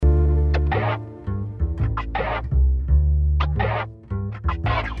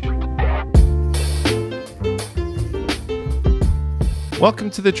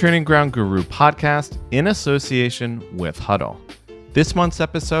Welcome to the Training Ground Guru podcast in association with Huddle. This month's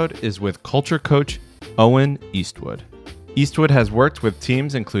episode is with culture coach Owen Eastwood. Eastwood has worked with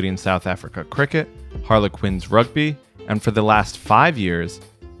teams including South Africa Cricket, Harlequins Rugby, and for the last 5 years,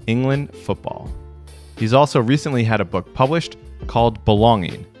 England Football. He's also recently had a book published called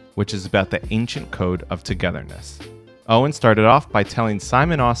Belonging, which is about the ancient code of togetherness. Owen started off by telling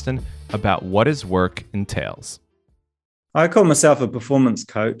Simon Austin about what his work entails. I call myself a performance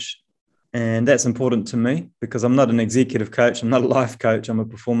coach, and that's important to me because I'm not an executive coach. I'm not a life coach. I'm a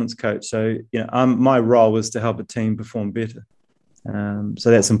performance coach. So, my role is to help a team perform better. So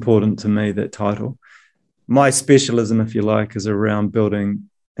that's important to me, that title. My specialism, if you like, is around building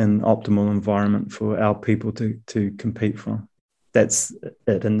an optimal environment for our people to compete from. That's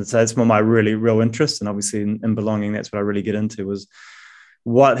it. And so that's my really real interest. And obviously in belonging, that's what I really get into, was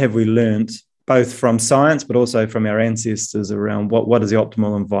what have we learned both from science, but also from our ancestors around what is the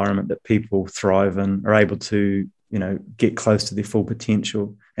optimal environment that people thrive in, are able to, get close to their full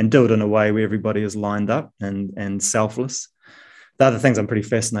potential and do it in a way where everybody is lined up and selfless. The other things I'm pretty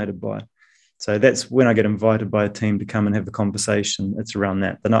fascinated by. So that's when I get invited by a team to come and have a conversation. It's around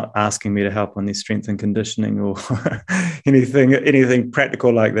that. They're not asking me to help on their strength and conditioning or anything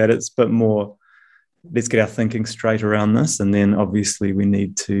practical like that. It's a bit more, let's get our thinking straight around this. And then obviously we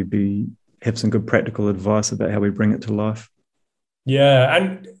need to have some good practical advice about how we bring it to life. Yeah,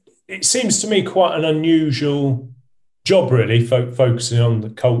 and it seems to me quite an unusual job, really, focusing on the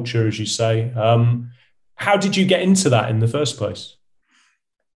culture, as you say. How did you get into that in the first place?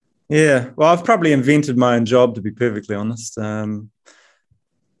 Yeah, well, I've probably invented my own job, to be perfectly honest. I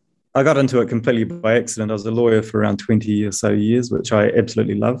got into it completely by accident. I was a lawyer for around 20 or so years, which I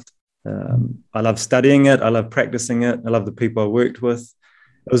absolutely loved. I love studying it. I love practicing it. I love the people I worked with.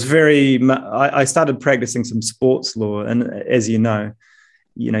 It was I started practicing some sports law. And as you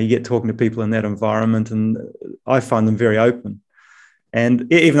get talking to people in that environment, and I find them very open.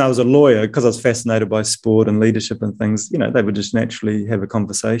 And even though I was a lawyer, because I was fascinated by sport and leadership and things, they would just naturally have a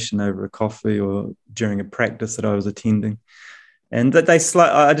conversation over a coffee or during a practice that I was attending. And that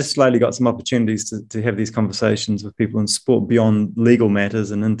I just slowly got some opportunities to have these conversations with people in sport beyond legal matters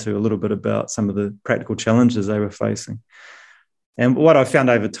and into a little bit about some of the practical challenges they were facing. And what I found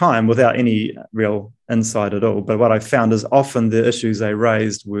over time, without any real insight at all, but what I found is often the issues they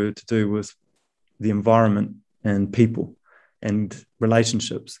raised were to do with the environment and people and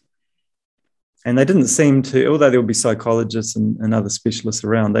relationships. And they didn't seem to, although there would be psychologists and other specialists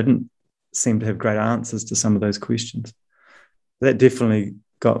around, they didn't seem to have great answers to some of those questions. That definitely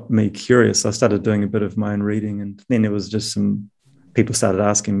got me curious. I started doing a bit of my own reading, and then there was just some people started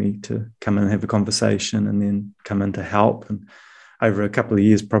asking me to come in and have a conversation and then come in to help. And over a couple of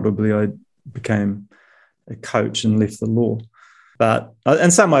years, probably, I became a coach and left the law. But in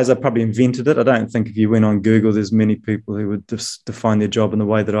some ways, I probably invented it. I don't think if you went on Google, there's many people who would just define their job in the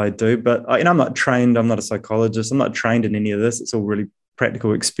way that I do. But I'm not trained. I'm not a psychologist. I'm not trained in any of this. It's all really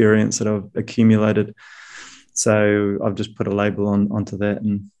practical experience that I've accumulated. So I've just put a label onto that,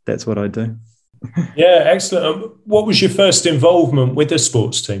 and that's what I do. Yeah, excellent. What was your first involvement with the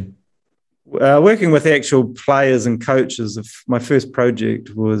sports team? Working with actual players and coaches. My first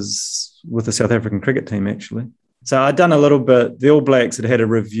project was with the South African cricket team, actually. So I'd done a little bit. The All Blacks had a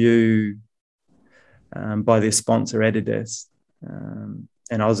review by their sponsor, Adidas, and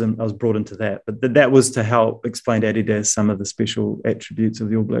I was brought into that. But that was to help explain to Adidas some of the special attributes of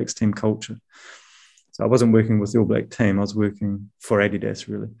the All Blacks team culture. So I wasn't working with the All Black team. I was working for Adidas,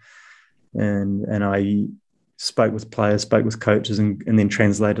 really. And I spoke with players, spoke with coaches, and then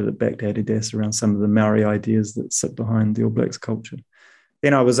translated it back to Adidas around some of the Maori ideas that sit behind the All Blacks culture.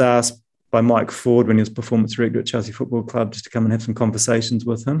 Then I was asked by Mike Ford, when he was performance director at Chelsea Football Club, just to come and have some conversations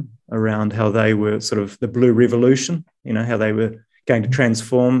with him around how they were sort of the Blue Revolution, how they were going to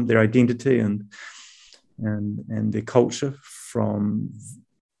transform their identity and their culture from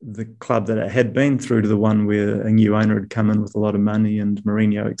the club that it had been through to the one where a new owner had come in with a lot of money and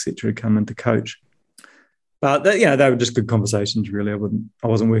Mourinho, et cetera, had come in to coach. But they were just good conversations, really. I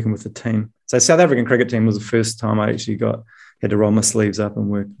wasn't working with the team. So South African cricket team was the first time I actually had to roll my sleeves up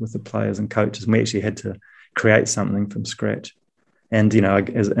and work with the players and coaches. And we actually had to create something from scratch. And,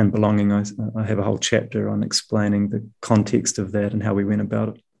 as in Belonging, I have a whole chapter on explaining the context of that and how we went about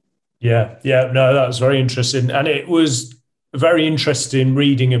it. Yeah. No, that was very interesting. And it was very interesting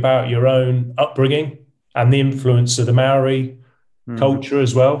reading about your own upbringing and the influence of the Maori culture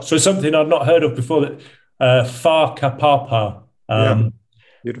as well. So something I'd not heard of before, that Whakapapa.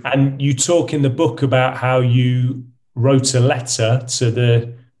 And you talk in the book about how you wrote a letter to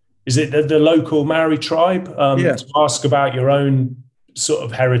the local Maori tribe to ask about your own sort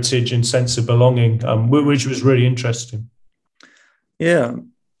of heritage and sense of belonging, which was really interesting. Yeah.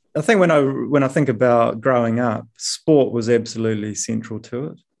 I think when I think about growing up, sport was absolutely central to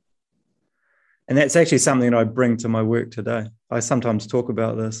it. And that's actually something that I bring to my work today. I sometimes talk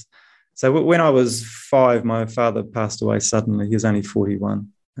about this. So when I was 5, my father passed away suddenly. He was only 41.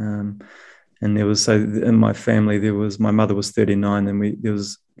 And in my family, my mother was 39, and there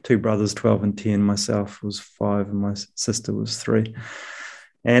was 2 brothers, 12 and 10. Myself was 5 and my sister was 3.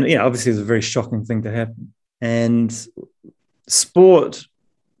 And, obviously it was a very shocking thing to happen. And sport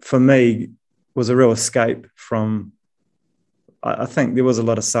for me was a real escape from, I think there was a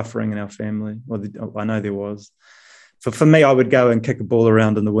lot of suffering in our family. Well, I know there was. For me, I would go and kick a ball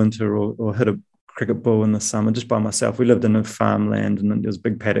around in the winter or hit a cricket ball in the summer just by myself. We lived in a farmland, and there was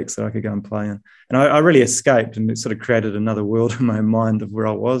big paddocks that I could go and play in. And I really escaped, and it sort of created another world in my mind of where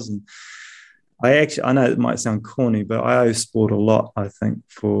I was. And I know it might sound corny, but I owe sport a lot, I think,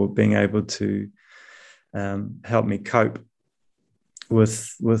 for being able to help me cope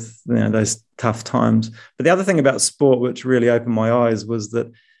with those tough times. But the other thing about sport which really opened my eyes was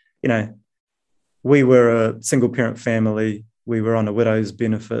that, we were a single parent family. We were on a widow's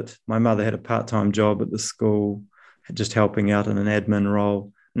benefit. My mother had a part-time job at the school, just helping out in an admin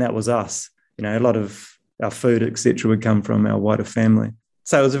role. And that was us. A lot of our food, etc., would come from our wider family.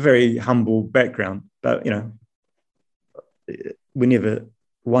 So it was a very humble background. But, we never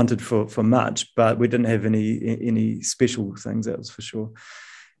wanted for much, but we didn't have any special things, that was for sure.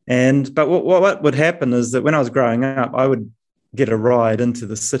 But what would happen is that when I was growing up, I would get a ride into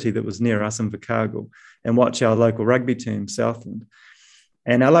the city that was near us in Invercargill and watch our local rugby team, Southland.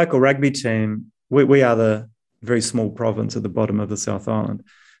 And our local rugby team, we are the very small province at the bottom of the South Island.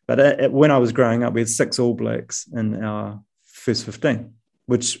 But when I was growing up, we had 6 All Blacks in our first 15,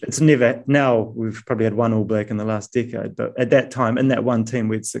 which it's never, now we've probably had 1 All Black in the last decade. But at that time, in that one team,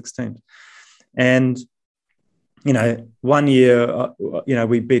 we had 6 teams. And, one year,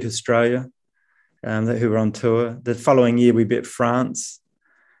 we beat Australia, who were on tour. The following year, we beat France.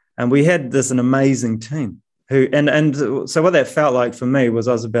 And we had an amazing team. So what that felt like for me was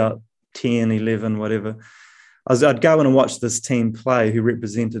I was about 10, 11, whatever. I'd go in and watch this team play who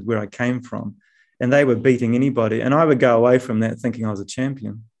represented where I came from. And they were beating anybody. And I would go away from that thinking I was a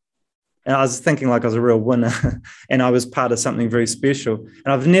champion. And I was thinking like I was a real winner. And I was part of something very special.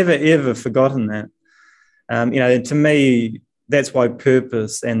 And I've never, ever forgotten that. To me, that's why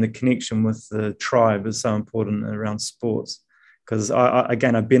purpose and the connection with the tribe is so important around sports. Because I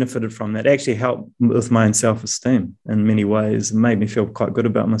benefited from that. It actually helped with my own self-esteem in many ways. It made me feel quite good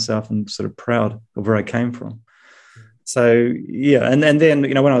about myself and sort of proud of where I came from. So, yeah. And then,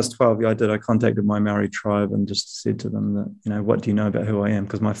 when I was 12, I contacted my Maori tribe and just said to them that, what do you know about who I am?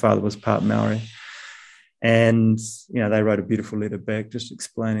 Because my father was part Maori. And, they wrote a beautiful letter back just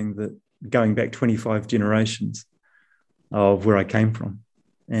explaining that going back 25 generations of where I came from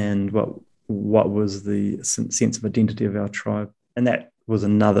and what was the sense of identity of our tribe. And that was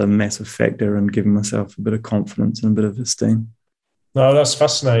another massive factor in giving myself a bit of confidence and a bit of esteem. No, that's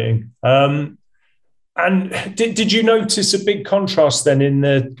fascinating. And did you notice a big contrast then in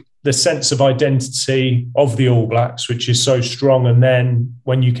the sense of identity of the All Blacks, which is so strong? And then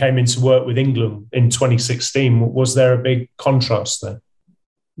when you came into work with England in 2016, was there a big contrast there?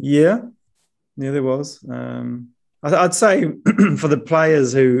 Yeah, there was. I'd say for the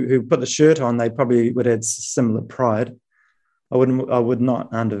players who put the shirt on, they probably would have similar pride. I would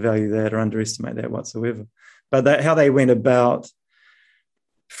not undervalue that or underestimate that whatsoever. But how they went about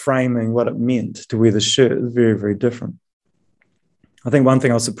framing what it meant to wear the shirt is very, very different. I think one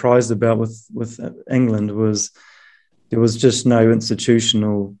thing I was surprised about with England was there was just no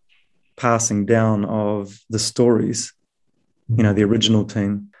institutional passing down of the stories, the original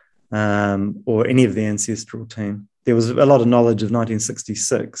team or any of the ancestral team. There was a lot of knowledge of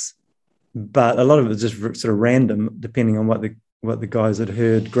 1966, but a lot of it was just sort of random, depending on what the guys had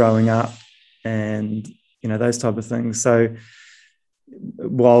heard growing up, and those type of things. So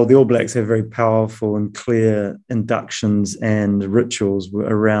while the All Blacks have very powerful and clear inductions and rituals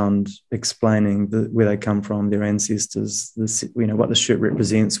around explaining where they come from, their ancestors, what the shirt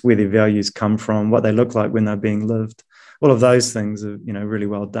represents, where their values come from, what they look like when they're being lived, all of those things are really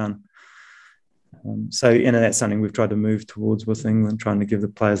well done. So that's something we've tried to move towards with England, trying to give the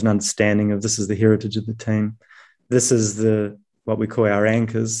players an understanding of this is the heritage of the team. This is what we call our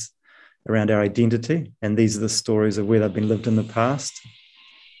anchors around our identity. And these are the stories of where they've been lived in the past.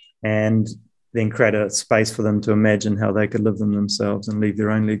 And then create a space for them to imagine how they could live them themselves and leave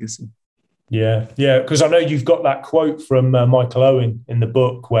their own legacy. Yeah, because I know you've got that quote from Michael Owen in the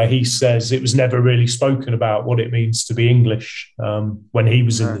book where he says it was never really spoken about what it means to be English when he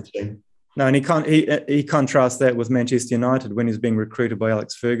was in the team. No, and he contrasts that with Manchester United when he was being recruited by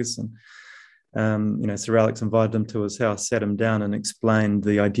Alex Ferguson. Sir Alex invited him to his house, sat him down and explained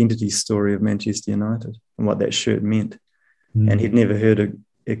the identity story of Manchester United and what that shirt meant. And he'd never heard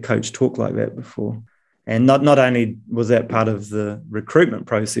a coach talk like that before. And not only was that part of the recruitment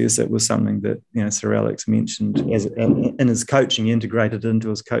process, it was something that Sir Alex mentioned in his coaching, he integrated into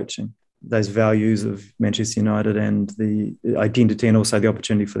his coaching, those values of Manchester United and the identity and also the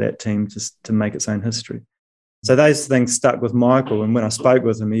opportunity for that team to make its own history. So those things stuck with Michael. And when I spoke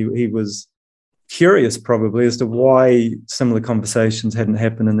with him, he was curious probably as to why similar conversations hadn't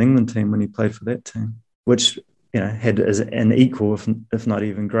happened in the England team when he played for that team, which had as an equal, if not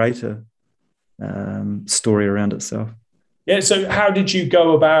even greater, story around itself. Yeah. So how did you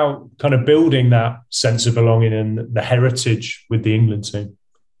go about kind of building that sense of belonging and the heritage with the England team?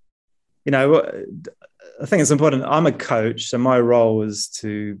 I think it's important. I'm a coach, so my role is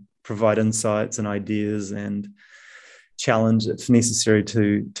to provide insights and ideas and challenge if necessary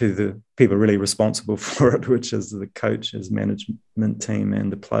to the people really responsible for it, which is the coaches, management team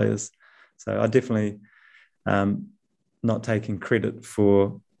and the players. So I definitely not taking credit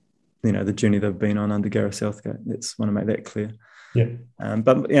for the journey they've been on under Gareth Southgate. Let's want to make that clear. Yeah.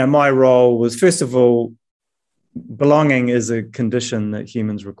 But my role was, first of all, belonging is a condition that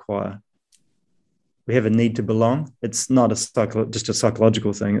humans require. We have a need to belong. It's not just a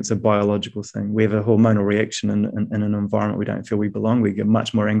psychological thing. It's a biological thing. We have a hormonal reaction in an environment we don't feel we belong. We get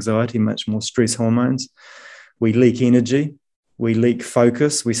much more anxiety, much more stress hormones. We leak energy. We leak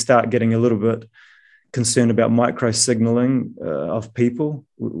focus. We start getting a little bit concerned about micro-signaling of people.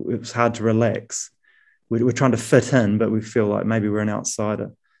 It's hard to relax. We're trying to fit in, but we feel like maybe we're an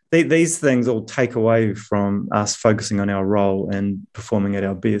outsider. These things all take away from us focusing on our role and performing at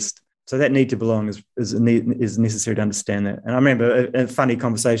our best. So that need to belong is necessary to understand that. And I remember a funny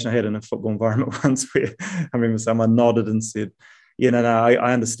conversation I had in a football environment once where I remember someone nodded and said, I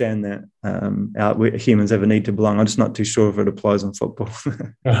understand that humans have a need to belong. I'm just not too sure if it applies in football.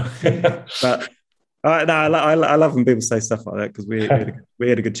 But I love when people say stuff like that because we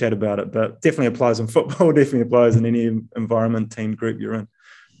had a good chat about it. But definitely applies in football, definitely applies in any environment, team, group you're in.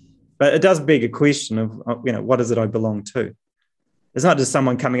 But it does beg a question of, what is it I belong to? It's not just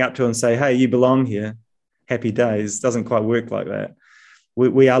someone coming up to and say, hey, you belong here, happy days. It doesn't quite work like that.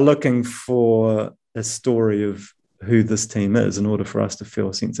 We are looking for a story of who this team is in order for us to feel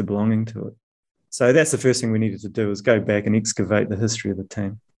a sense of belonging to it. So that's the first thing we needed to do, is go back and excavate the history of the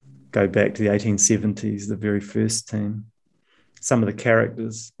team. Go back to the 1870s, the very first team, some of the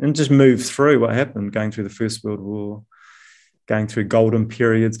characters, and just move through what happened, going through the First World War, going through golden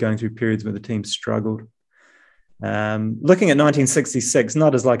periods, going through periods where the team struggled. Looking at 1966,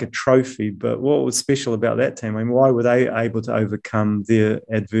 not as like a trophy, but what was special about that team? I mean, why were they able to overcome their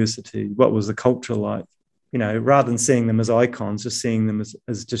adversity? What was the culture like? Rather than seeing them as icons, just seeing them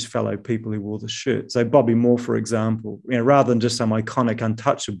as just fellow people who wore the shirt. So Bobby Moore, for example, rather than just some iconic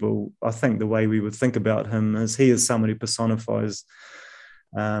untouchable, I think the way we would think about him is he is someone who personifies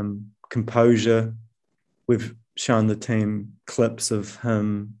composure. We've shown the team clips of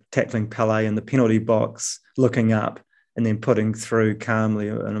him tackling Pelé in the penalty box, looking up and then putting through calmly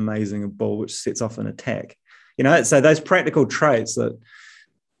an amazing ball which sets off an attack. So those practical traits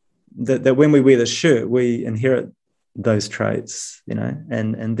that when we wear the shirt, we inherit those traits,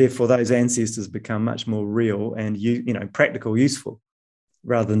 and therefore those ancestors become much more real and practical, useful,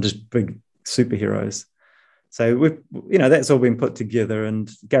 rather than just big superheroes. So that's all been put together, and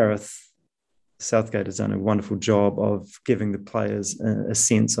Gareth Southgate has done a wonderful job of giving the players a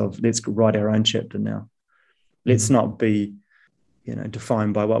sense of, let's write our own chapter now. Let's not be,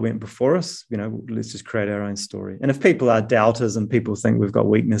 defined by what went before us. Let's just create our own story. And if people are doubters and people think we've got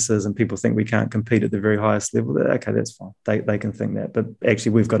weaknesses and people think we can't compete at the very highest level, okay, that's fine. They can think that. But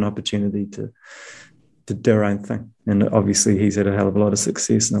actually, we've got an opportunity to do our own thing. And obviously, he's had a hell of a lot of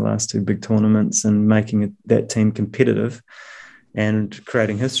success in the last two big tournaments and making that team competitive and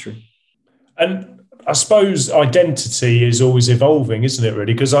creating history. And I suppose identity is always evolving, isn't it,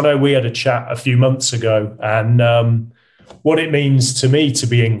 really? Because I know we had a chat a few months ago, and what it means to me to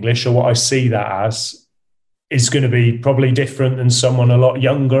be English, or what I see that as, is going to be probably different than someone a lot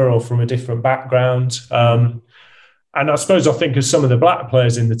younger or from a different background. And I suppose I think of some of the black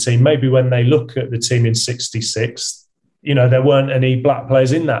players in the team, maybe when they look at the team in 66, there weren't any black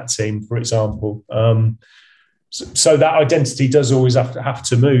players in that team, for example. So that identity does always have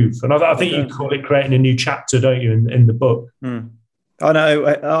to move. And I think you call it creating a new chapter, don't you, in the book? I know.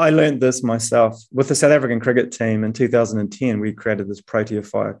 I learned this myself with the South African cricket team in 2010. We created this Protea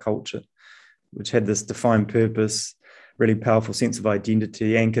Fire culture, which had this defined purpose, really powerful sense of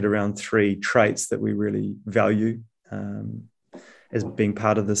identity, anchored around 3 traits that we really value as being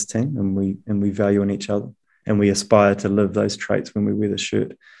part of this team, and we value in each other, and we aspire to live those traits when we wear the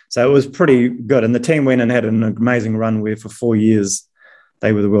shirt. So it was pretty good, and the team went and had an amazing run where for 4 years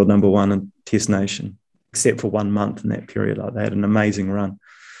they were the world number 1 in Test Nation, except for 1 month in that period. Like, they had an amazing run.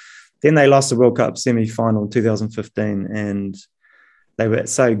 Then they lost the World Cup semi-final in 2015, and they were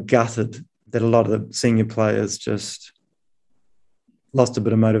so gutted that a lot of the senior players just lost a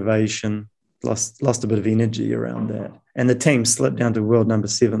bit of motivation, lost a bit of energy around that. And the team slipped down to world number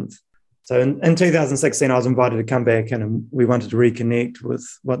 7th. So in 2016, I was invited to come back in, and we wanted to reconnect with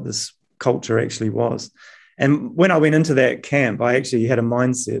what this culture actually was. And when I went into that camp, I actually had a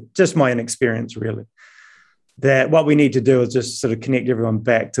mindset, just my inexperience really, that what we need to do is just sort of connect everyone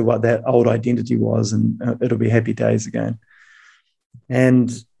back to what that old identity was, and it'll be happy days again.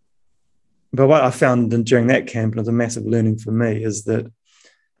 But what I found during that camp, and it was a massive learning for me, is that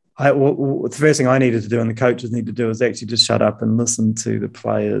the first thing I needed to do and the coaches need to do is actually just shut up and listen to the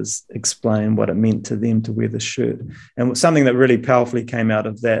players explain what it meant to them to wear the shirt. And something that really powerfully came out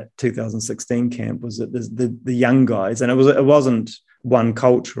of that 2016 camp was that the young guys, and it wasn't one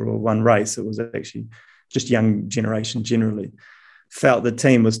culture or one race, it was actually just young generation generally, felt the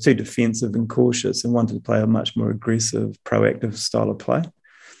team was too defensive and cautious and wanted to play a much more aggressive, proactive style of play.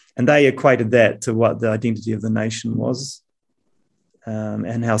 And they equated that to what the identity of the nation was,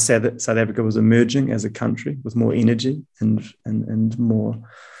 and how South Africa was emerging as a country with more energy and more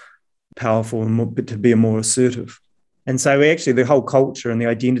powerful and to be more assertive. And so actually the whole culture and the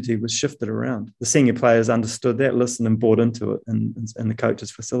identity was shifted around. The senior players understood that, listened and bought into it, and the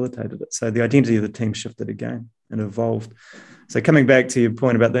coaches facilitated it. So the identity of the team shifted again and evolved. So coming back to your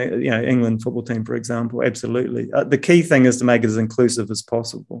point about the England football team, for example, absolutely. The key thing is to make it as inclusive as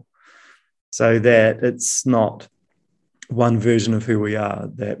possible so that it's not one version of who we are,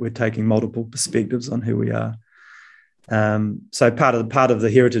 that we're taking multiple perspectives on who we are. So part of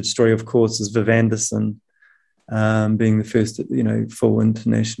the heritage story, of course, is Viv Anderson, being the first, full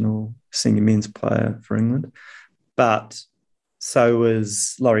international senior men's player for England. But so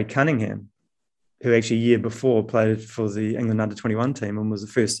was Laurie Cunningham, who actually a year before played for the England under-21 team and was the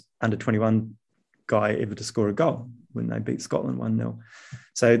first under-21 guy ever to score a goal when they beat Scotland 1-0.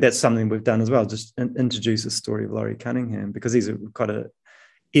 So that's something we've done as well, just introduce the story of Laurie Cunningham, because he's quite an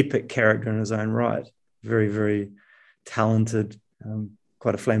epic character in his own right. Very, very talented,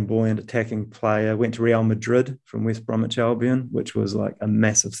 quite a flamboyant attacking player. Went to Real Madrid from West Bromwich Albion, which was like a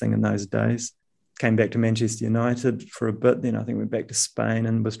massive thing in those days. Came back to Manchester United for a bit, then I think went back to Spain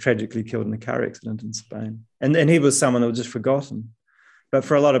and was tragically killed in a car accident in Spain. And he was someone that was just forgotten. But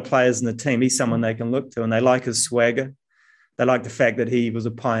for a lot of players in the team, he's someone they can look to, and they like his swagger. They like the fact that he was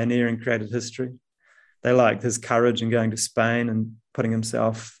a pioneer and created history. They liked his courage in going to Spain and putting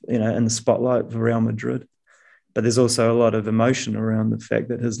himself, in the spotlight for Real Madrid. But there's also a lot of emotion around the fact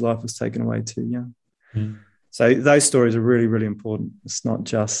that his life was taken away too young. Mm. So those stories are really, really important. It's not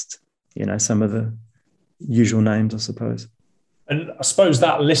just, some of the usual names, I suppose. And I suppose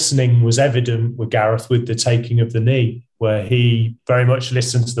that listening was evident with Gareth with the taking of the knee, where he very much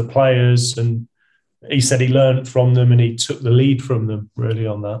listened to the players, and he said he learned from them and he took the lead from them really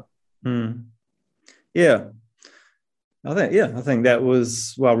on that. Mm. Yeah. I think that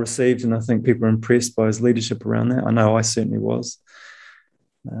was well received, and I think people were impressed by his leadership around that. I know I certainly was.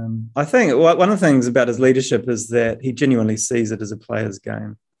 I think one of the things about his leadership is that he genuinely sees it as a player's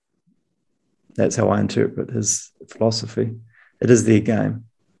game. That's how I interpret his philosophy. It is their game,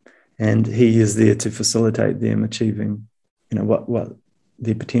 and he is there to facilitate them achieving, what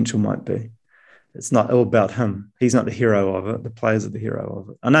their potential might be. It's not all about him. He's not the hero of it. The players are the hero of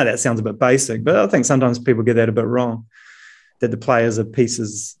it. I know that sounds a bit basic, but I think sometimes people get that a bit wrong, that the players are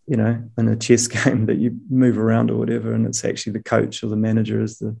pieces, in a chess game that you move around or whatever, and it's actually the coach or the manager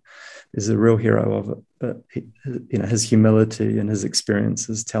is the real hero of it. But his humility and his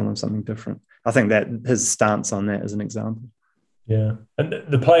experiences tell him something different. I think that his stance on that is an example. Yeah, and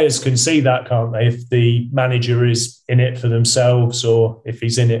the players can see that, can't they? If the manager is in it for themselves or if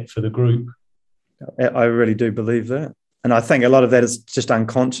he's in it for the group. I really do believe that. And I think a lot of that is just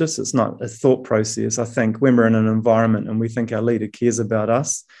unconscious. It's not a thought process. I think when we're in an environment and we think our leader cares about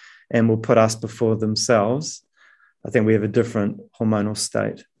us and will put us before themselves, I think we have a different hormonal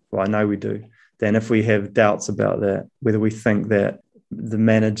state. Well, I know we do. Than if we have doubts about that, whether we think that the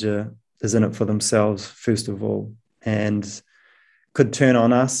manager is in it for themselves, first of all, and could turn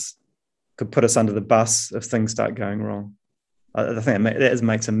on us, could put us under the bus if things start going wrong. I think that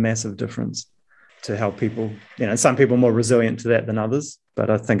makes a massive difference to how people, some people are more resilient to that than others, but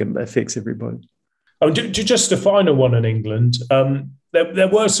I think it affects everybody. Oh, just a final one in England. There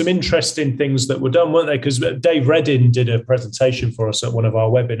were some interesting things that were done, weren't there? Because Dave Reddin did a presentation for us at one of our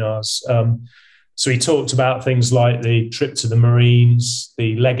webinars. So he talked about things like the trip to the Marines,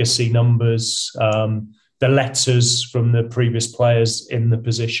 the legacy numbers, the letters from the previous players in the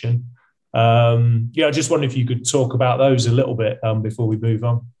position. I just wonder if you could talk about those a little bit before we move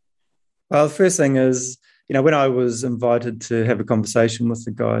on. Well, the first thing is, when I was invited to have a conversation with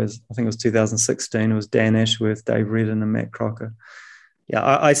the guys, I think it was 2016, it was Dan Ashworth, Dave Reddin and Matt Crocker. Yeah,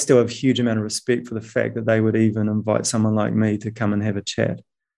 I still have a huge amount of respect for the fact that they would even invite someone like me to come and have a chat.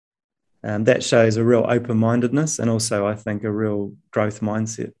 That shows a real open-mindedness and also, I think, a real growth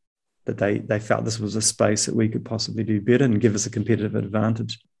mindset that they felt this was a space that we could possibly do better and give us a competitive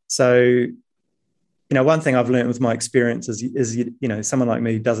advantage. So, one thing I've learned with my experience is someone like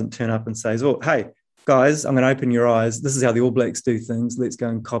me doesn't turn up and says, "Oh, hey, guys, I'm going to open your eyes. This is how the All Blacks do things. Let's go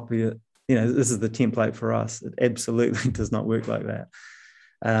and copy it. This is the template for us." It absolutely does not work like that.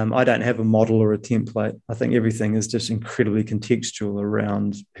 I don't have a model or a template. I think everything is just incredibly contextual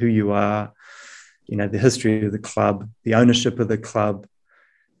around who you are, the history of the club, the ownership of the club,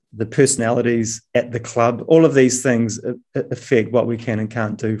 the personalities at the club. All of these things affect what we can and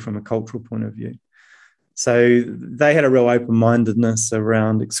can't do from a cultural point of view. So they had a real open-mindedness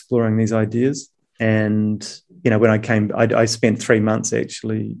around exploring these ideas. And, when I came, I spent 3 months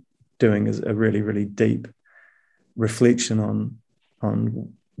actually doing a really, really deep reflection on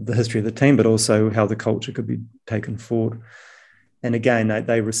the history of the team, but also how the culture could be taken forward. And again,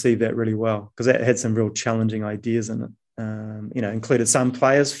 they received that really well because that had some real challenging ideas in it. Included some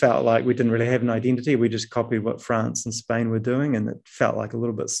players felt like we didn't really have an identity. We just copied what France and Spain were doing, and it felt like a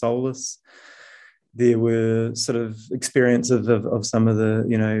little bit soulless. There were sort of experiences of some of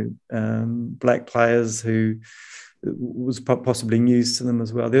the, black players who was possibly news to them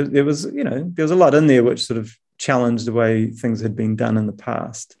as well. There was a lot in there which sort of challenged the way things had been done in the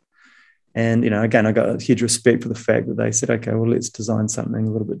past. And, again, I got a huge respect for the fact that they said, okay, well, let's design something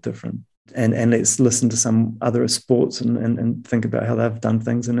a little bit different and let's listen to some other sports and think about how they've done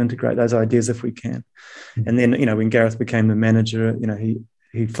things and integrate those ideas if we can. Mm-hmm. And then, when Gareth became the manager,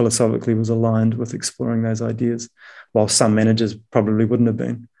 he philosophically was aligned with exploring those ideas, while some managers probably wouldn't have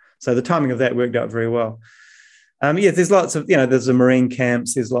been. So the timing of that worked out very well. There's lots of, there's the Marine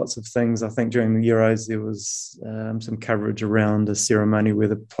camps, there's lots of things. I think during the Euros, there was some coverage around a ceremony where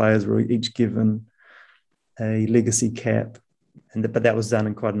the players were each given a legacy cap. But that was done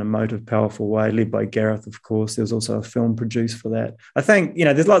in quite an emotive, powerful way, led by Gareth, of course. There was also a film produced for that. I think,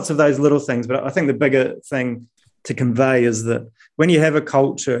 there's lots of those little things, but I think the bigger thing to convey is that when you have a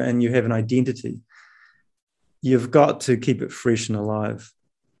culture and you have an identity, you've got to keep it fresh and alive.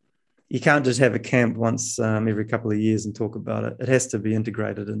 You can't just have a camp once every couple of years and talk about it. It has to be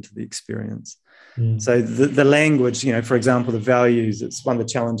integrated into the experience. Mm. So the language, for example, the values, it's one of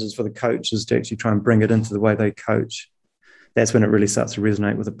the challenges for the coaches to actually try and bring it into the way they coach. That's when it really starts to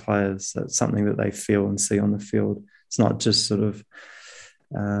resonate with the players. So it's something that they feel and see on the field. It's not just sort of,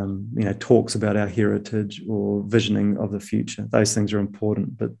 talks about our heritage or visioning of the future. Those things are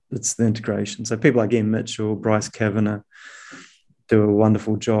important, but it's the integration. So people like Ian Mitchell, Bryce Kavanagh do a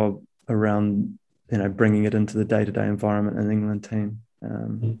wonderful job around, bringing it into the day-to-day environment in the England team,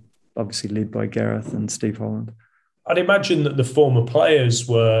 obviously led by Gareth and Steve Holland. I'd imagine that the former players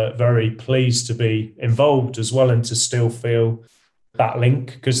were very pleased to be involved as well and to still feel that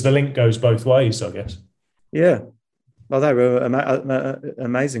link, because the link goes both ways, I guess. Yeah. Well, they were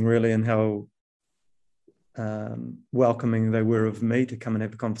amazing, really, in how welcoming they were of me to come and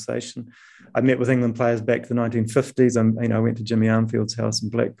have a conversation. I met with England players back to the 1950s. I went to Jimmy Armfield's house in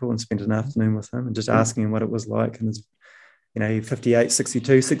Blackpool and spent an afternoon with him and just asking him what it was like in his, 58,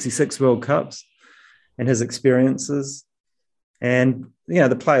 62, 66 World Cups and his experiences. And,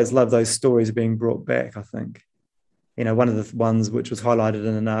 the players love those stories being brought back, I think. One of the ones which was highlighted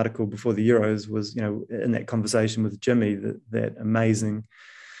in an article before the Euros was, in that conversation with Jimmy, that amazing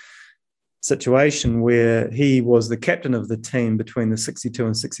situation where he was the captain of the team between the 62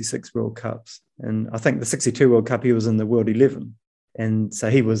 and 66 World Cups. And I think the 62 World Cup, he was in the World 11. And so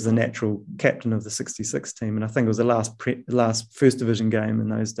he was the natural captain of the 66 team. And I think it was the last first division game in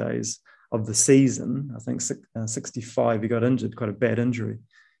those days of the season. I think 65, he got injured, quite a bad injury.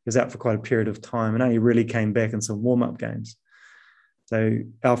 He was out for quite a period of time and only really came back in some warm-up games. So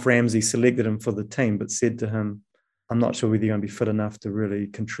Alf Ramsey selected him for the team, but said to him, I'm not sure whether you're going to be fit enough to really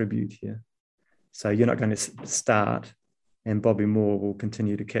contribute here. So you're not going to start, and Bobby Moore will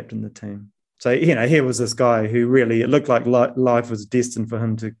continue to captain the team. So, here was this guy who really, it looked like life was destined for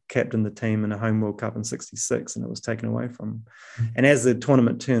him to captain the team in a home World Cup in 66, and it was taken away from him. Mm-hmm. And as the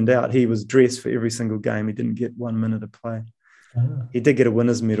tournament turned out, he was dressed for every single game. He didn't get 1 minute of play. He did get a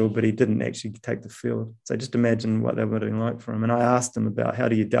winner's medal, but he didn't actually take the field. So just imagine what that would have been like for him. And I asked him about how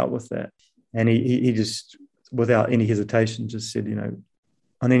do you dealt with that? And he just, without any hesitation, just said,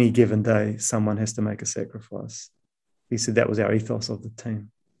 on any given day, someone has to make a sacrifice. He said that was our ethos of the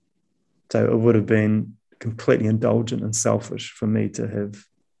team. So it would have been completely indulgent and selfish for me to have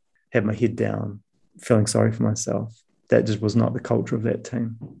had my head down, feeling sorry for myself. That just was not the culture of that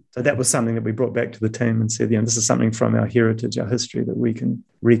team. So that was something that we brought back to the team and said, this is something from our heritage, our history that we can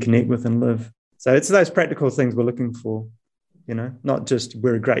reconnect with and live. So it's those practical things we're looking for, not just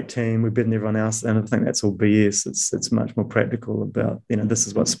we're a great team, we're better than everyone else. And I think that's all BS. It's much more practical about, this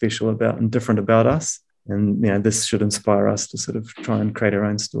is what's special about and different about us. And, this should inspire us to sort of try and create our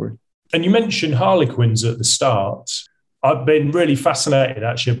own story. And you mentioned Harlequins at the start. I've been really fascinated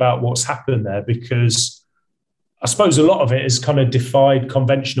actually about what's happened there, because I suppose a lot of it has kind of defied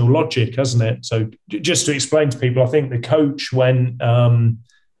conventional logic, hasn't it? So just to explain to people, I think the coach went,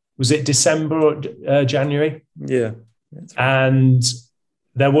 was it December or January? Yeah. Right. And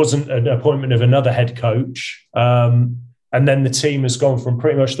there wasn't an appointment of another head coach. And then the team has gone from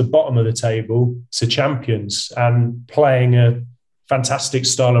pretty much the bottom of the table to champions and playing a fantastic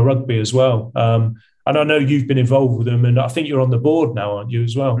style of rugby as well. And I know you've been involved with them, and I think you're on the board now, aren't you,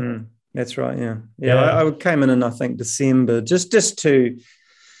 as well? That's right. Yeah. I came in I think December, just to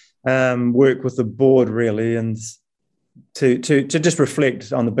work with the board really, and to just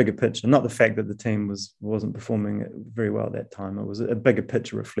reflect on the bigger picture. Not the fact that the team wasn't performing very well at that time. It was a bigger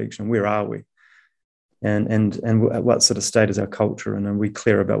picture reflection. Where are we? And what sort of state is our culture? And are we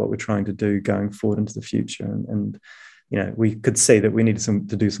clear about what we're trying to do going forward into the future? And we could see that we needed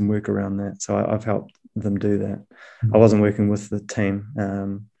to do some work around that. So I've helped them do that. Mm-hmm. I wasn't working with the team.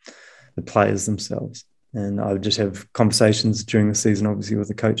 The players themselves. And I would just have conversations during the season, obviously, with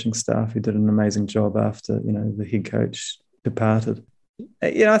the coaching staff who did an amazing job after, the head coach departed.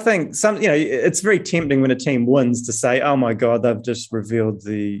 I think it's very tempting when a team wins to say, oh my God, they've just revealed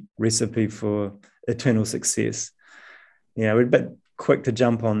the recipe for eternal success. We're a bit quick to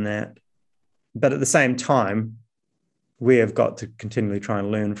jump on that. But at the same time, we have got to continually try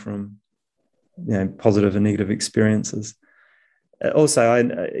and learn from, positive and negative experiences. Also,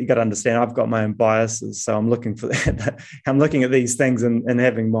 you got to understand, I've got my own biases, so I'm looking for that. I'm looking at these things and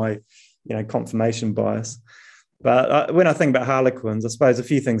having my, confirmation bias. But when I think about Harlequins, I suppose a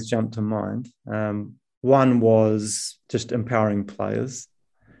few things jump to mind. One was just empowering players,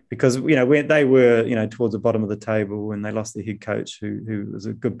 because when they were, towards the bottom of the table when they lost their head coach, who was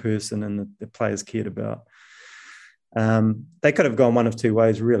a good person and the players cared about. They could have gone one of two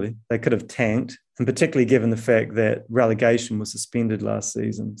ways, really. They could have tanked, and particularly given the fact that relegation was suspended last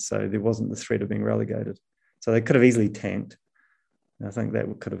season, so there wasn't the threat of being relegated. So they could have easily tanked. I think that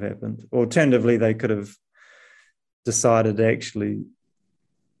could have happened. Alternatively, they could have decided actually,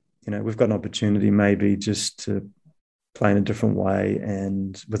 we've got an opportunity maybe just to play in a different way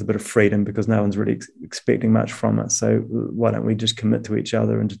and with a bit of freedom, because no one's really expecting much from us. So why don't we just commit to each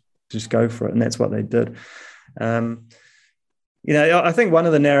other and just go for it? And that's what they did. I think one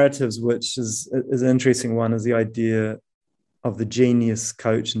of the narratives, which is an interesting one, is the idea of the genius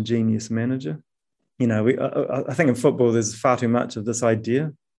coach and genius manager. I think in football there's far too much of this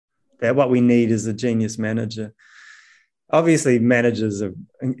idea that what we need is a genius manager. Obviously,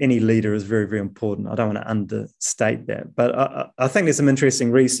 any leader is very, very important. I don't want to understate that, but I think there's some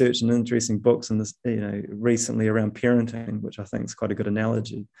interesting research and interesting books in this, recently around parenting, which I think is quite a good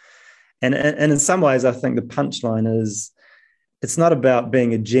analogy. And in some ways, I think the punchline is, it's not about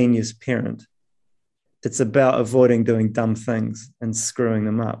being a genius parent. It's about avoiding doing dumb things and screwing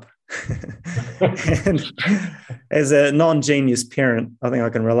them up. And as a non-genius parent, I think I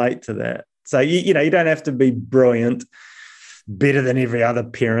can relate to that. So, you don't have to be brilliant, better than every other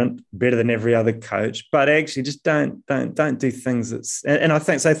parent, better than every other coach, but actually just don't do things and I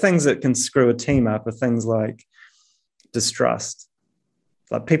think, so things that can screw a team up are things like distrust.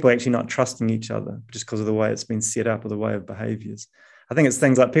 Like people actually not trusting each other just because of the way it's been set up or the way of behaviors. I think it's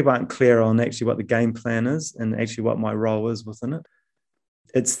things like people aren't clear on actually what the game plan is and actually what my role is within it.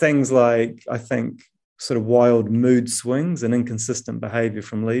 It's things like, I think, sort of wild mood swings and inconsistent behavior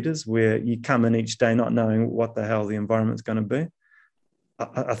from leaders, where you come in each day not knowing what the hell the environment's going to be.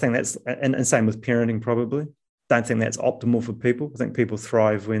 I think that's, and same with parenting probably. Don't think that's optimal for people. I think people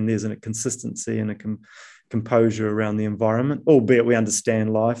thrive when there's a consistency and a composure around the environment, albeit we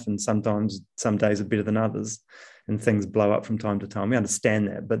understand life and sometimes some days are better than others. and things blow up from time to time. We understand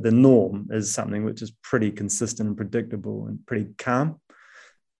that, but the norm is something which is pretty consistent and predictable and pretty calm.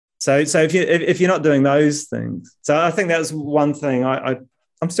 So if you're not doing those things, so I think that's one thing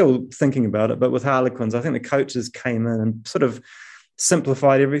I'm still thinking about it, but with Harlequins, I think the coaches came in and sort of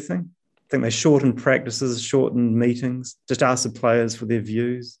simplified everything. I think they shortened practices, shortened meetings, just asked the players for their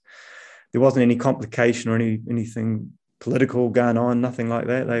views. There wasn't any complication or anything political going on, nothing like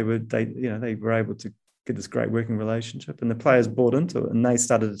that. They were able to get this great working relationship, and the players bought into it, and they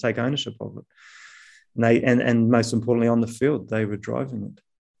started to take ownership of it. And most importantly, on the field, they were driving it.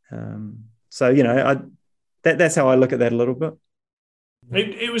 That's how I look at that a little bit.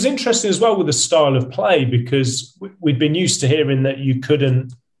 It was interesting as well with the style of play, because we'd been used to hearing that you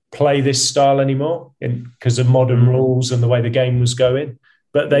couldn't play this style anymore because of modern rules and the way the game was going.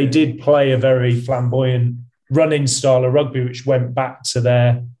 But they did play a very flamboyant running style of rugby, which went back to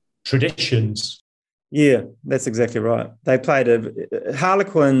their traditions. Yeah, that's exactly right. They played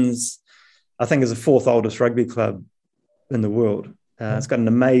Harlequins, I think, is the fourth oldest rugby club in the world. It's got an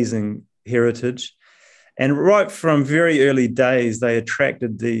amazing heritage. And right from very early days, they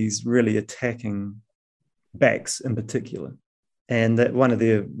attracted these really attacking backs in particular. And that one of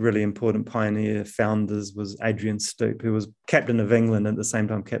their really important pioneer founders was Adrian Stoop, who was captain of England and at the same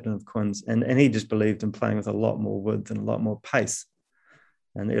time captain of Quins. And he just believed in playing with a lot more width and a lot more pace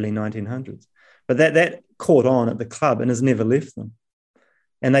in the early 1900s. But that caught on at the club and has never left them.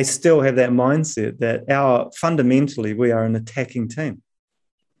 And they still have that mindset that fundamentally we are an attacking team.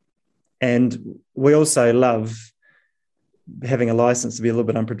 And we also love having a license to be a little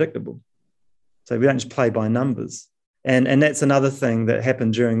bit unpredictable. So we don't just play by numbers. And that's another thing that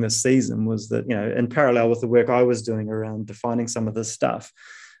happened during this season was that, in parallel with the work I was doing around defining some of this stuff,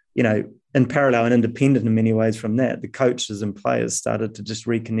 in parallel and independent in many ways from that, the coaches and players started to just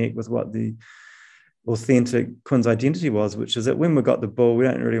reconnect with what the authentic Quins identity was, which is that when we got the ball, we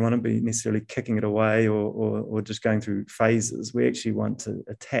don't really want to be necessarily kicking it away or just going through phases. We actually want to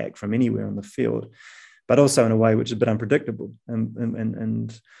attack from anywhere on the field, but also in a way which is a bit unpredictable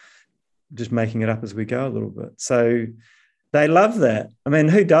and just making it up as we go a little bit. So they love that. I mean,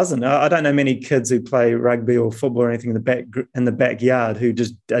 who doesn't? I don't know many kids who play rugby or football or anything in the backyard who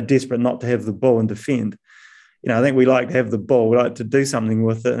just are desperate not to have the ball and defend. I think we like to have the ball. We like to do something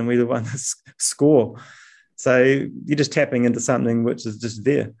with it, and we're the one that score. So you're just tapping into something which is just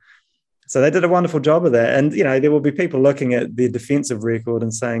there. So they did a wonderful job of that. And, there will be people looking at their defensive record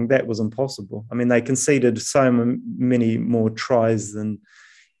and saying that was impossible. I mean, they conceded so many more tries than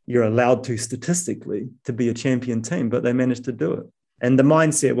you're allowed to statistically to be a champion team, but they managed to do it. And the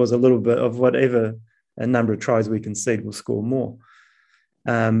mindset was a little bit of whatever a number of tries we concede, we'll score more.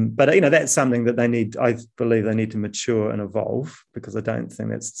 But that's something that I believe they need to mature and evolve, because I don't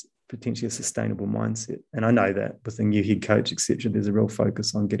think that's potentially a sustainable mindset. And I know that with the new head coach, etc., there's a real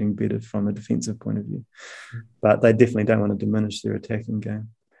focus on getting better from a defensive point of view. But they definitely don't want to diminish their attacking game.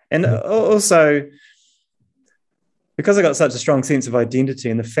 And also, because I got such a strong sense of identity,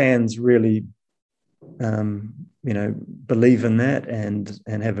 and the fans really, believe in that and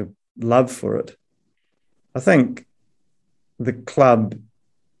have a love for it, I think the club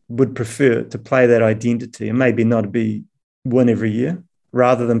would prefer to play that identity and maybe not win every year,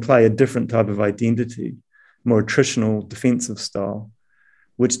 rather than play a different type of identity, more attritional defensive style,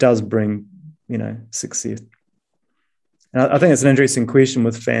 which does bring, success. And I think it's an interesting question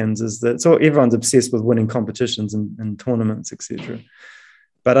with fans, is that everyone's obsessed with winning competitions and tournaments, etc.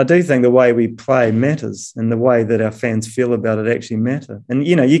 But I do think the way we play matters, and the way that our fans feel about it actually matter. And,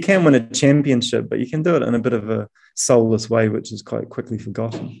 you can win a championship, but you can do it in a bit of a soulless way, which is quite quickly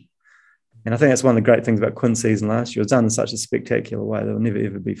forgotten. And I think that's one of the great things about Quins season last year. It was done in such a spectacular way that will never,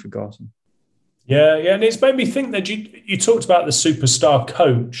 ever be forgotten. Yeah. And it's made me think that you talked about the superstar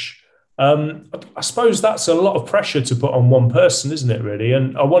coach. I suppose that's a lot of pressure to put on one person, isn't it, really?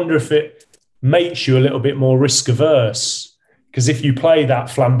 And I wonder if it makes you a little bit more risk averse, because if you play that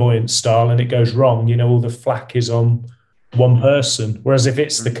flamboyant style and it goes wrong, all the flack is on one person. Whereas if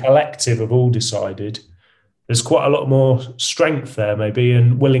it's the collective of all decided, there's quite a lot more strength there maybe,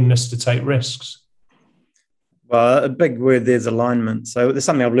 and willingness to take risks. Well, a big word there's alignment. So there's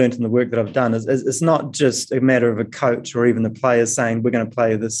something I've learned in the work that I've done is it's not just a matter of a coach or even the players saying we're going to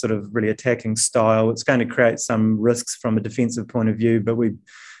play this sort of really attacking style. It's going to create some risks from a defensive point of view, but we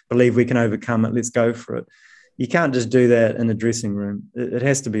believe we can overcome it. Let's go for it. You can't just do that in a dressing room. It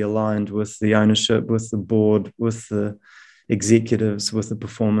has to be aligned with the ownership, with the board, with the executives, with the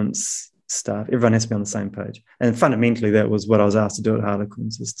performance staff. Everyone has to be on the same page. And fundamentally, that was what I was asked to do at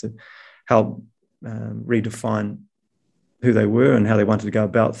Harlequins, is to help redefine who they were and how they wanted to go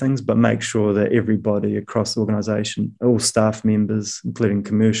about things, but make sure that everybody across the organisation, all staff members, including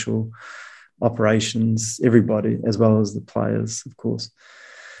commercial, operations, everybody, as well as the players, of course,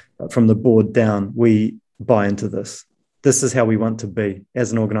 but from the board down, we buy into this. This is how we want to be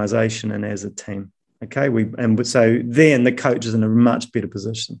as an organisation and as a team. Okay, so then the coach is in a much better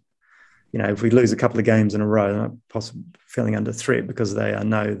position. If we lose a couple of games in a row, they're not possibly feeling under threat because they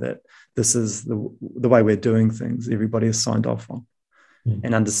know that this is the way we're doing things. Everybody is signed off on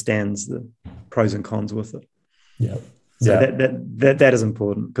and understands the pros and cons with it. Yeah. So that is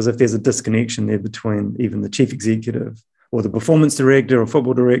important, because if there's a disconnection there between even the chief executive or the performance director or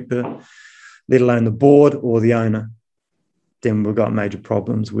football director, let alone the board or the owner, then we've got major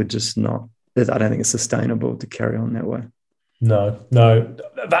problems. We're just not, I don't think it's sustainable to carry on that way. No.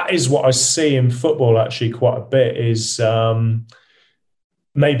 That is what I see in football actually quite a bit, is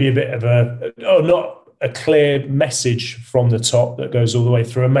maybe a bit of not a clear message from the top that goes all the way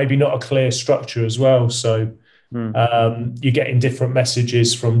through, and maybe not a clear structure as well. So you're getting different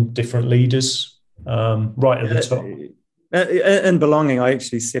messages from different leaders right at the top. In Belonging, I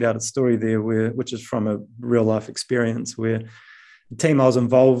actually set out a story there which is from a real life experience, where the team I was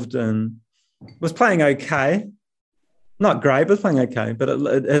involved in was playing okay. Not great, but playing okay. But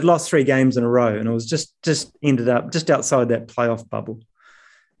it had lost 3 games in a row, and it was just ended up just outside that playoff bubble.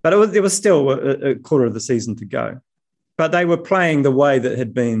 But there was still a quarter of the season to go. But they were playing the way that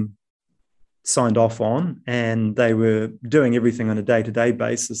had been signed off on, and they were doing everything on a day-to-day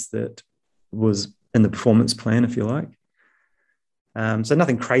basis that was in the performance plan, if you like. So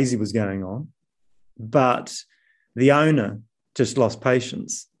nothing crazy was going on. But the owner just lost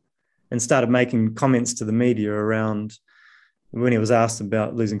patience and started making comments to the media around, when he was asked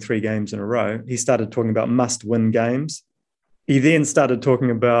about losing 3 games in a row, he started talking about must-win games. He then started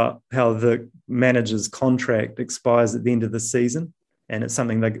talking about how the manager's contract expires at the end of the season, and it's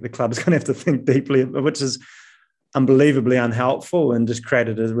something that the club is going to have to think deeply about, which is unbelievably unhelpful and just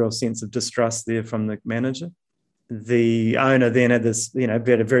created a real sense of distrust there from the manager. The owner then had this, we had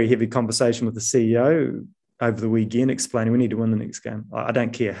a very heavy conversation with the CEO over the weekend, explaining we need to win the next game. I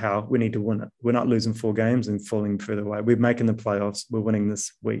don't care how, we need to win it. We're not losing 4 games and falling further away. We're making the playoffs. We're winning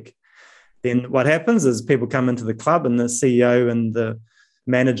this week. Then what happens is people come into the club, and the CEO and the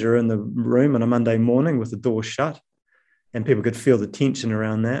manager in the room on a Monday morning with the door shut, and people could feel the tension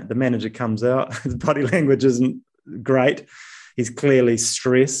around that. The manager comes out, his body language isn't great. He's clearly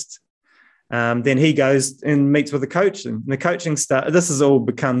stressed. Then he goes and meets with the coach, and the coaching staff. This is all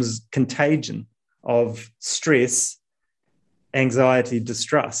becomes contagion of stress, anxiety,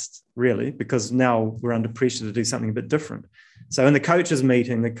 distrust, really, because now we're under pressure to do something a bit different. So in the coaches'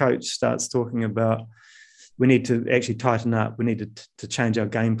 meeting, the coach starts talking about, we need to actually tighten up. We need to change our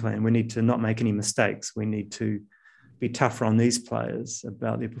game plan. We need to not make any mistakes. We need to be tougher on these players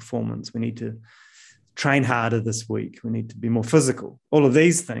about their performance. We need to train harder this week. We need to be more physical, all of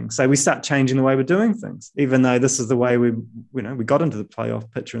these things. So we start changing the way we're doing things, even though this is the way we got into the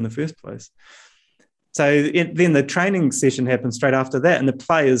playoff picture in the first place. So then the training session happens straight after that, and the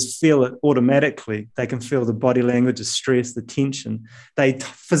players feel it automatically. They can feel the body language, the stress, the tension. They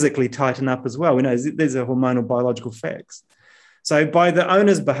physically tighten up as well. These are hormonal biological facts. So by the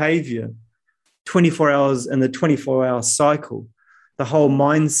owner's behavior, 24 hours in the 24-hour cycle, the whole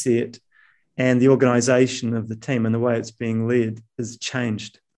mindset and the organization of the team and the way it's being led is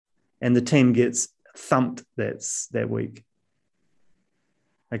changed. And the team gets thumped that week.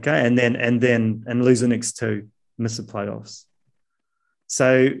 Okay, and lose the next 2, miss the playoffs.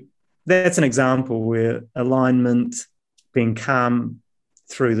 So that's an example where alignment, being calm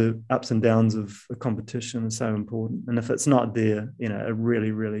through the ups and downs of a competition is so important. And if it's not there, it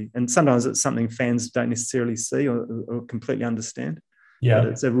really, really, and sometimes it's something fans don't necessarily see or completely understand. Yeah,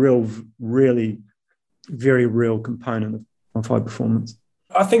 but it's a really very real component of high performance.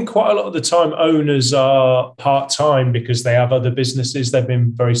 I think quite a lot of the time owners are part-time because they have other businesses they've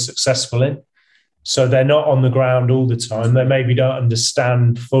been very successful in. So they're not on the ground all the time. They maybe don't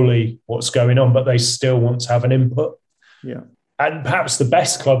understand fully what's going on, but they still want to have an input. Yeah. And perhaps the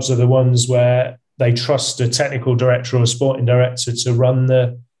best clubs are the ones where they trust a technical director or a sporting director to run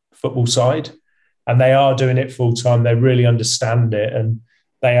the football side. And they are doing it full-time. They really understand it, and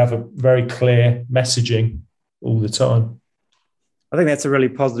they have a very clear messaging all the time. I think that's a really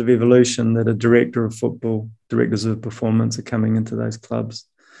positive evolution, that a director of football, directors of performance are coming into those clubs.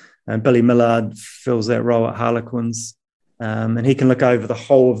 And Billy Millard fills that role at Harlequins, and he can look over the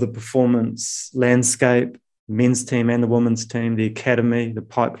whole of the performance landscape, men's team and the women's team, the academy, the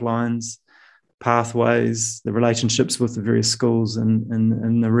pipelines, pathways, the relationships with the various schools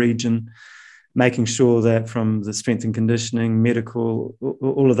in the region, making sure that from the strength and conditioning, medical,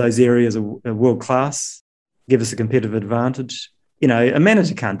 all of those areas are world class, give us a competitive advantage. A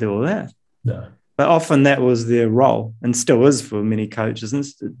manager can't do all that. No. But often that was their role and still is for many coaches. And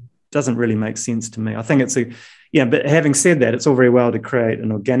it doesn't really make sense to me. I think but having said that, it's all very well to create an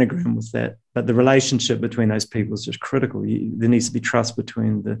organogram with that. But the relationship between those people is just critical. There needs to be trust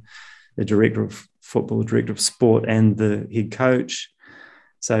between the director of football, the director of sport, and the head coach.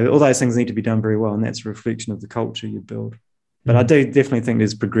 So all those things need to be done very well. And that's a reflection of the culture you build. But I do definitely think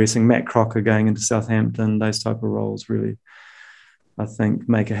there's progressing. Matt Crocker going into Southampton, those type of roles really, I think,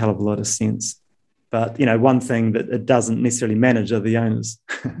 make a hell of a lot of sense. But, one thing that it doesn't necessarily manage are the owners.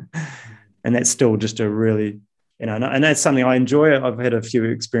 And that's still just a really, and that's something I enjoy. I've had a few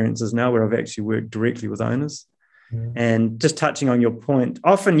experiences now where I've actually worked directly with owners. Yeah. And just touching on your point,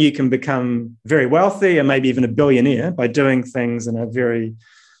 often you can become very wealthy and maybe even a billionaire by doing things in a very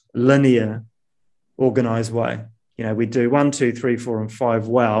linear, organized way. We do 1, 2, 3, 4, and 5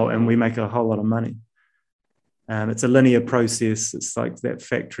 well, and we make a whole lot of money. It's a linear process. It's like that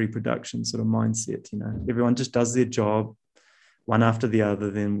factory production sort of mindset. Everyone just does their job one after the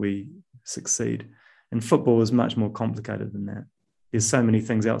other, then we succeed. And football is much more complicated than that. There's so many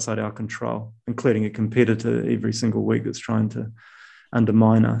things outside our control, including a competitor every single week that's trying to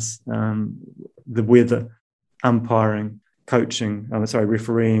undermine us. The weather, umpiring, coaching,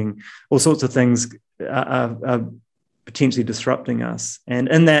 refereeing, all sorts of things are potentially disrupting us. And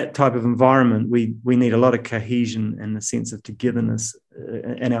in that type of environment, we need a lot of cohesion and a sense of togetherness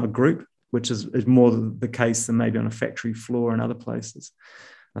in our group, which is more the case than maybe on a factory floor and other places.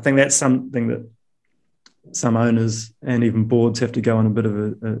 I think that's something that some owners and even boards have to go on a bit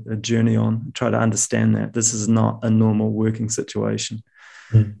of a journey on, try to understand that this is not a normal working situation.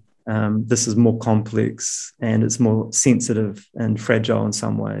 This is more complex and it's more sensitive and fragile in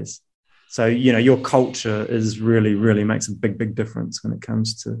some ways. So, your culture is really makes a big difference when it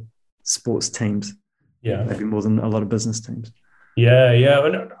comes to sports teams. Yeah. Maybe more than a lot of business teams. Yeah.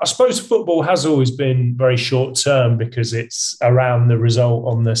 And I suppose football has always been very short term because it's around the result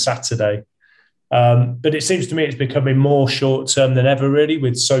on the Saturday. But it seems to me it's becoming more short term than ever, really,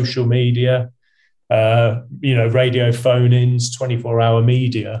 with social media, radio phone-ins, 24-hour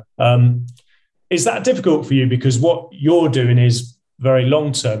media. Is that difficult for you? Because what you're doing is very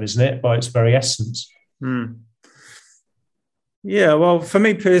long-term, isn't it, by its very essence? Yeah, well, for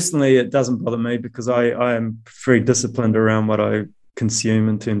me personally, it doesn't bother me because I am very disciplined around what I consume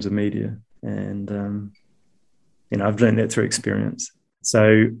in terms of media. And, I've learned that through experience.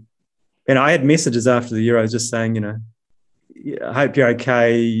 So, I had messages after the Euros just saying, I hope you're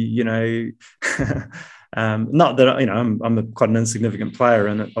okay, not that, I'm quite an insignificant player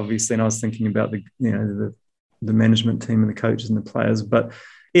in it, obviously, and I was thinking about the management team and the coaches and the players, but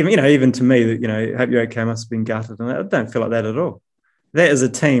even to me, that, hope you're okay, must have been gutted. And I don't feel like that at all. That is a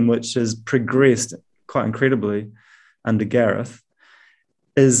team which has progressed quite incredibly under Gareth,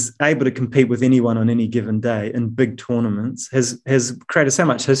 is able to compete with anyone on any given day in big tournaments, has created so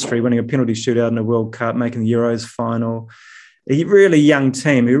much history, winning a penalty shootout in a World Cup, making the Euros final, a really young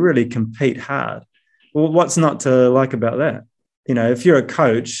team who really compete hard. Well, what's not to like about that? If you're a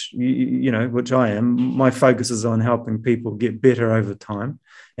coach, which I am, my focus is on helping people get better over time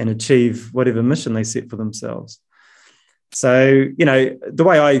and achieve whatever mission they set for themselves. So, the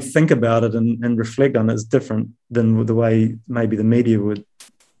way I think about it and reflect on it is different than the way maybe the media would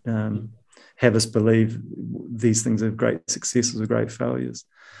have us believe these things are great successes or great failures.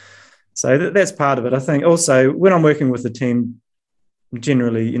 So that's part of it. I think also when I'm working with a team,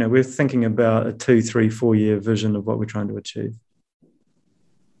 generally, we're thinking about a 2, 3, 4 year vision of what we're trying to achieve.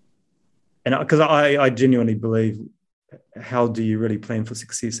 And because I genuinely believe, how do you really plan for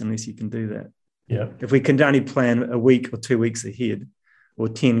success unless you can do that? Yeah. If we can only plan a week or 2 weeks ahead or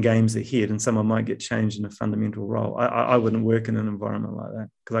 10 games ahead and someone might get changed in a fundamental role, I wouldn't work in an environment like that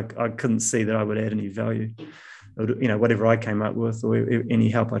because I couldn't see that I would add any value. Whatever I came up with or any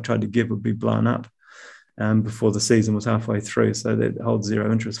help I tried to give would be blown up before the season was halfway through. So that holds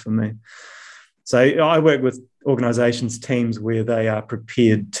zero interest for me. So I work with organisations, teams where they are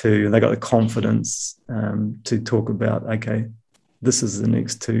prepared to, they got the confidence to talk about, okay, this is the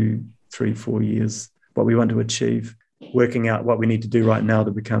next 2, 3, 4 years, what we want to achieve, working out what we need to do right now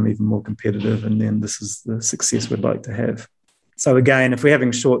to become even more competitive. And then this is the success we'd like to have. So again, if we're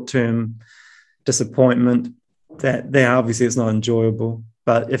having short-term disappointment, that obviously it's not enjoyable.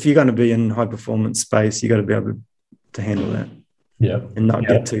 But if you're going to be in high-performance space, you've got to be able to handle that. Yeah. And not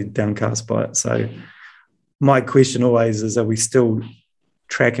get too downcast by it. So my question always is, are we still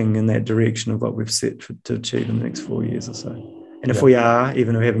tracking in that direction of what we've set to achieve in the next 4 years or so? And if we are,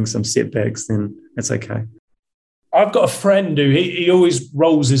 even if we're having some setbacks, then it's okay. I've got a friend who he always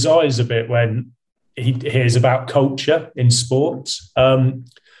rolls his eyes a bit when he hears about culture in sports. And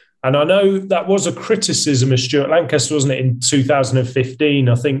I know that was a criticism of Stuart Lancaster, wasn't it, in 2015?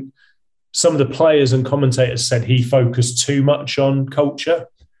 I think some of the players and commentators said he focused too much on culture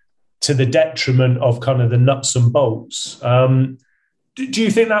to the detriment of kind of the nuts and bolts. Do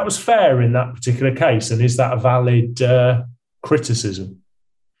you think that was fair in that particular case? And is that a valid criticism?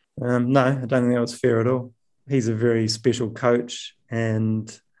 No, I don't think that was fair at all. He's a very special coach,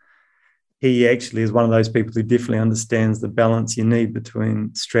 and he actually is one of those people who definitely understands the balance you need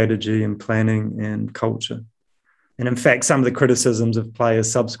between strategy and planning and culture. And in fact, some of the criticisms of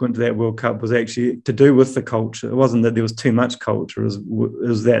players subsequent to that World Cup was actually to do with the culture. It wasn't that there was too much culture, it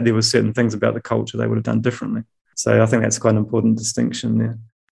was that there were certain things about the culture they would have done differently. So I think that's quite an important distinction there.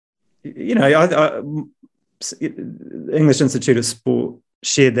 You know, English Institute of Sport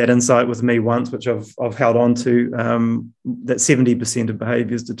shared that insight with me once, which I've held on to, that 70% of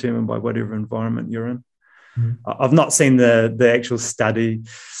behaviour is determined by whatever environment you're in. I've not seen the actual study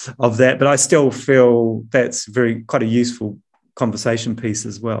of that, but I still feel that's quite a useful conversation piece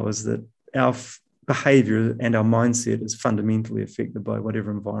as well, is that our behaviour and our mindset is fundamentally affected by whatever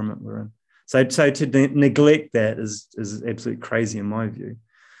environment we're in. So to neglect that is absolutely crazy in my view.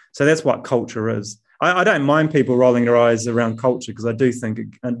 So that's what culture is. I don't mind people rolling their eyes around culture, because I do think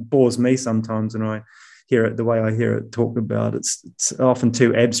it bores me sometimes when I hear it, the way I hear it talked about. It's often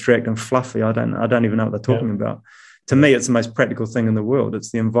too abstract and fluffy. I don't even know what they're talking about. To me, it's the most practical thing in the world.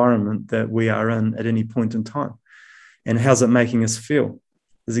 It's the environment that we are in at any point in time. And how's it making us feel?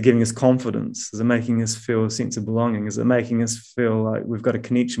 Is it giving us confidence? Is it making us feel a sense of belonging? Is it making us feel like we've got a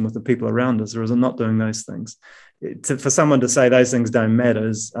connection with the people around us, or is it not doing those things? For someone to say those things don't matter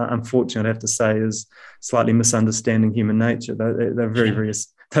is, unfortunately, I have to say, is slightly misunderstanding human nature. They're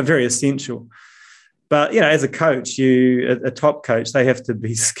very essential. But, you know, as a coach, a top coach, they have to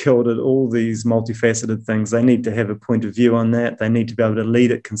be skilled at all these multifaceted things. They need to have a point of view on that. They need to be able to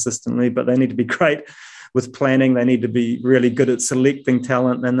lead it consistently, but they need to be great with planning. They need to be really good at selecting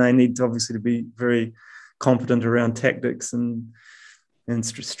talent, and they need to obviously to be very competent around tactics and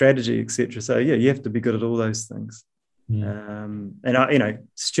strategy, etc. So yeah, you have to be good at all those things.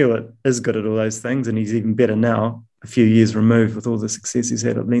 Stuart is good at all those things, and he's even better now, a few years removed, with all the success he's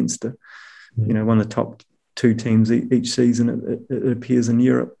had at Leinster. You know, one of the top two teams each season, it appears, in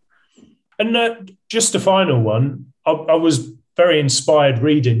Europe. And just a final one, I was very inspired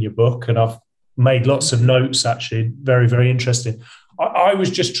reading your book, and I've made lots of notes, actually, very, very interesting. I was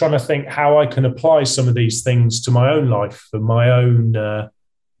just trying to think how I can apply some of these things to my own life and my own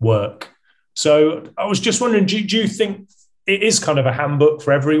work. So I was just wondering, do you think it is kind of a handbook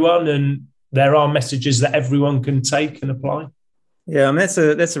for everyone, and there are messages that everyone can take and apply? Yeah, I mean, that's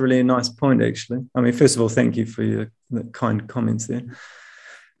a really nice point, actually. I mean, first of all, thank you for your kind comments there.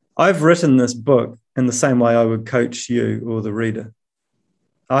 I've written this book in the same way I would coach you or the reader.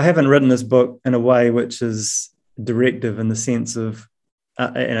 I haven't written this book in a way which is directive, in the sense of,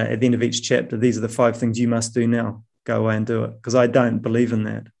 at the end of each chapter, these are the 5 things you must do now. Go away and do it. Because I don't believe in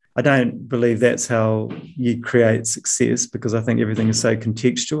that. I don't believe that's how you create success, because I think everything is so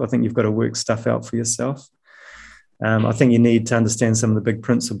contextual. I think you've got to work stuff out for yourself. I think you need to understand some of the big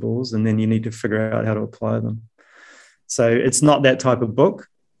principles, and then you need to figure out how to apply them. So it's not that type of book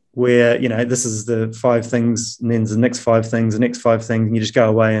where, you know, this is the 5 things, and then the next 5 things, and you just go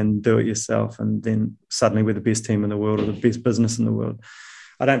away and do it yourself, and then suddenly we're the best team in the world or the best business in the world.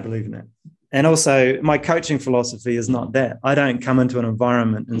 I don't believe in that. And also, my coaching philosophy is not that. I don't come into an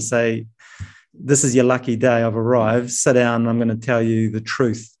environment and say, this is your lucky day, I've arrived, sit down, I'm going to tell you the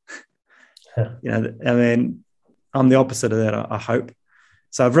truth. You know, I mean, I'm the opposite of that, I hope.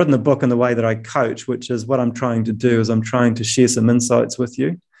 So I've written the book in the way that I coach, which is what I'm trying to do, is I'm trying to share some insights with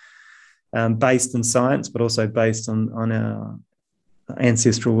you, based in science, but also based on our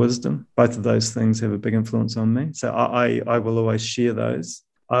ancestral wisdom. Both of those things have a big influence on me. So I will always share those.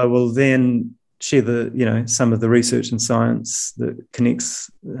 I will then share some of the research and science that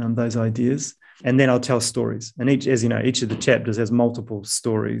connects those ideas. And then I'll tell stories. And each of the chapters has multiple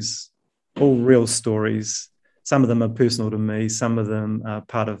stories, all real stories. Some of them are personal to me. Some of them are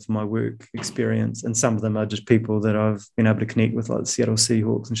part of my work experience. And some of them are just people that I've been able to connect with, like the Seattle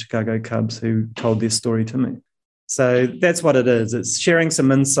Seahawks and Chicago Cubs, who told their story to me. So that's what it is. It's sharing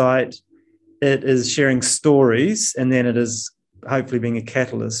some insight. It is sharing stories. And then it is hopefully being a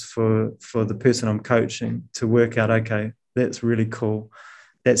catalyst for the person I'm coaching to work out, okay, that's really cool.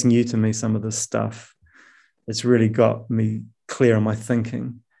 That's new to me, some of this stuff. It's really got me clear on my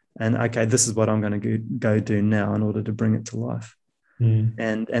thinking. and okay, this is what I'm going to go do now in order to bring it to life.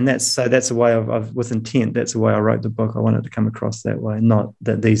 And that's a way of with intent. That's the way I wrote the book. I wanted to come across that way, not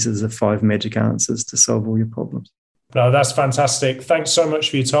that these are the 5 magic answers to solve all your problems. No, that's fantastic. Thanks so much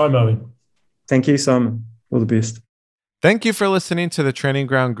for your time, Owen. Thank you, Simon. All the best. Thank you for listening to the Training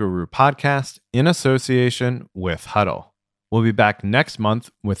Ground Guru podcast in association with Huddle. We'll be back next month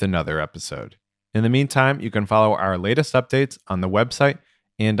with another episode. In the meantime, you can follow our latest updates on the website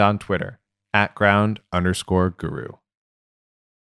and on Twitter @ground_guru.